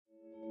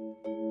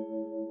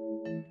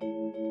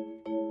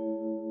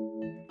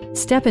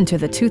Step into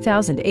the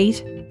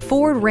 2008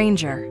 Ford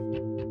Ranger.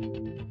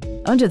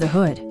 Under the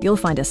hood, you'll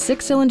find a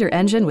 6-cylinder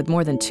engine with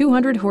more than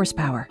 200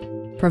 horsepower,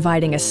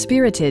 providing a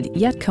spirited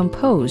yet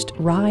composed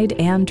ride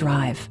and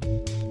drive.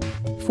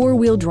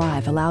 4-wheel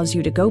drive allows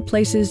you to go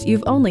places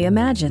you've only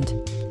imagined.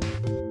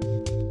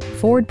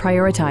 Ford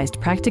prioritized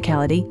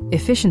practicality,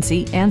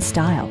 efficiency, and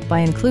style by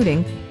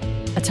including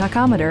a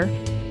tachometer,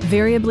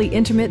 variably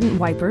intermittent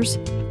wipers,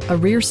 a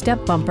rear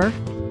step bumper,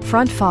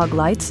 front fog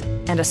lights,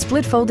 and a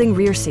split-folding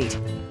rear seat.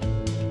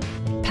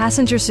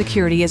 Passenger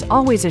security is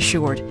always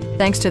assured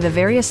thanks to the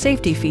various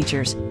safety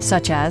features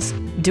such as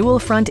dual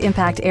front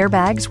impact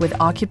airbags with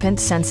occupant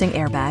sensing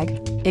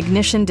airbag,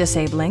 ignition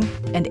disabling,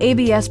 and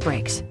ABS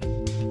brakes.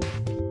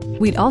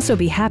 We'd also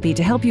be happy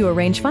to help you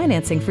arrange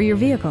financing for your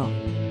vehicle.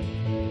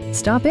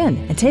 Stop in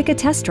and take a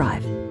test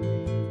drive.